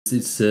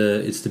It's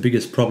the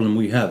biggest problem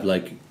we have.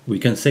 Like, we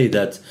can say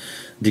that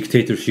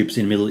dictatorships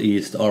in Middle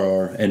East are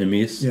our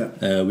enemies.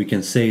 Yeah. We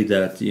can say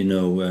that,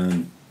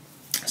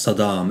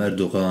 Saddam,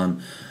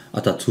 Erdogan,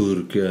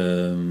 Ataturk,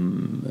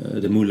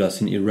 the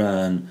mullahs in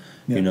Iran,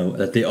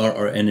 that they are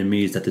our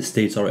enemies, that the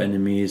states are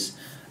enemies.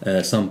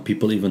 Some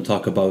people even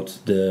talk about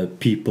the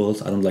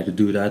peoples. I don't like to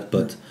do that,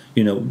 but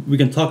we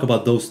can talk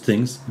about those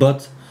things.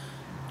 But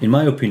in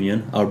my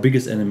opinion, our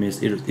biggest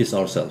enemies is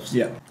ourselves.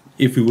 Yeah.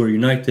 If we were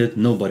united,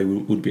 nobody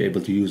would be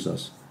able to use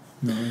us.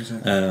 No,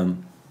 exactly.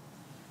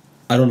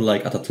 I don't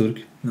like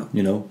Ataturk,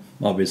 No.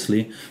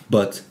 Obviously,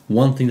 but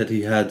one thing that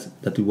he had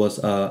that was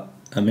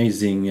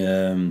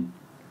amazing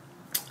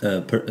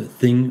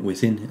thing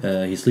within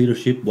his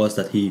leadership was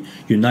that he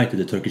united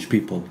the Turkish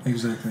people.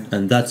 Exactly.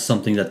 And that's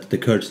something that the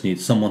Kurds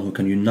need, someone who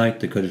can unite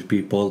the Kurdish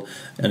people.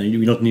 And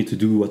you don't need to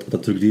do what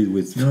Ataturk did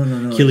with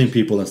killing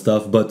people and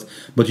stuff, but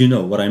you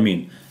know what I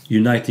mean.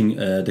 Uniting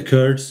the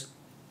Kurds,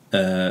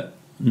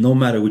 no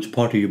matter which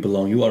party you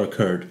belong, you are a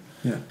Kurd.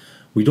 Yeah.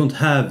 We don't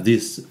have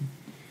this,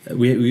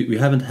 we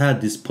haven't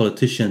had this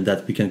politician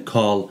that we can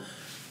call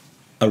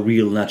a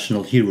real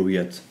national hero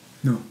yet.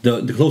 No.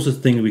 The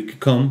closest thing we could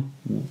come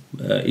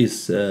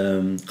is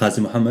Qazi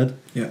Muhammad.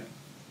 Yeah.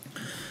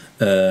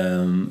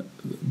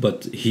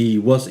 But he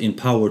was in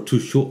power too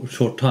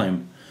short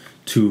time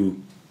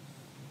to,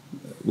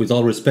 with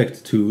all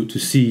respect, to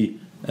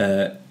see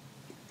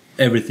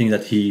everything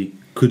that he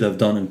could have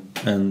done,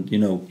 and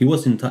he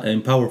was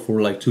in power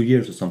for like 2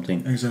 years or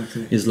something.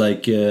 Exactly. It's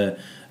like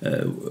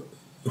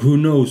who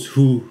knows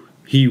who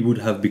he would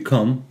have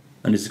become.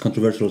 And this is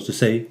controversial to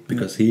say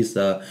because he's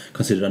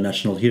considered a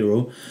national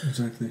hero.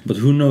 Exactly. But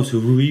who knows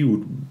who he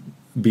would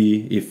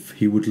be if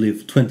he would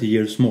live 20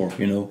 years more,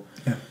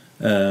 Yeah.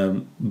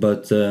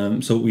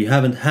 So we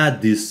haven't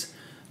had this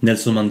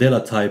Nelson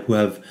Mandela type who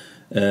have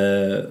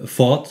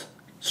fought,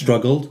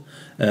 struggled,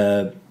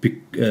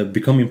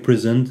 become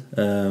imprisoned,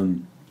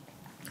 and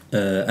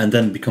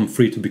then become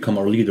free to become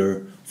our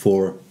leader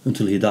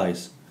until he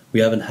dies. We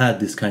haven't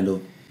had this kind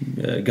of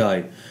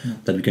guy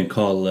that we can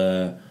call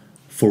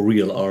for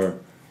real our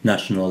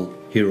national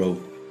hero.